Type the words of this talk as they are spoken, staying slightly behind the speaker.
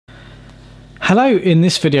Hello, in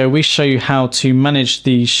this video we show you how to manage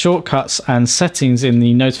the shortcuts and settings in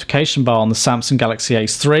the notification bar on the Samsung Galaxy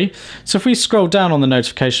Ace 3. So if we scroll down on the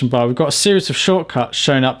notification bar, we've got a series of shortcuts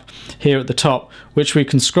shown up here at the top which we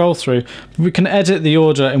can scroll through. We can edit the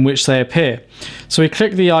order in which they appear. So we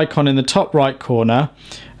click the icon in the top right corner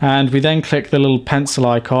and we then click the little pencil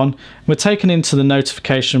icon. We're taken into the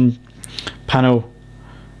notification panel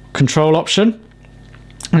control option,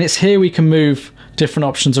 and it's here we can move different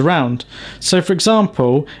options around. So for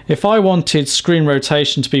example, if I wanted screen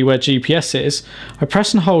rotation to be where GPS is, I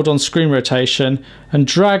press and hold on screen rotation and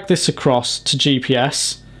drag this across to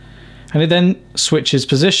GPS, and it then switches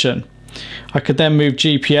position. I could then move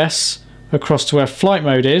GPS across to where flight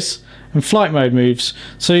mode is, and flight mode moves.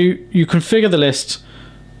 So you configure the list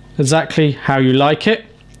exactly how you like it.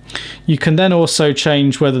 You can then also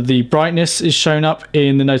change whether the brightness is shown up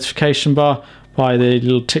in the notification bar by the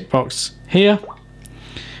little tick box here.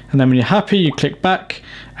 And then when you're happy, you click back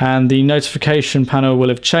and the notification panel will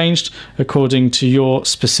have changed according to your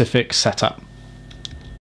specific setup.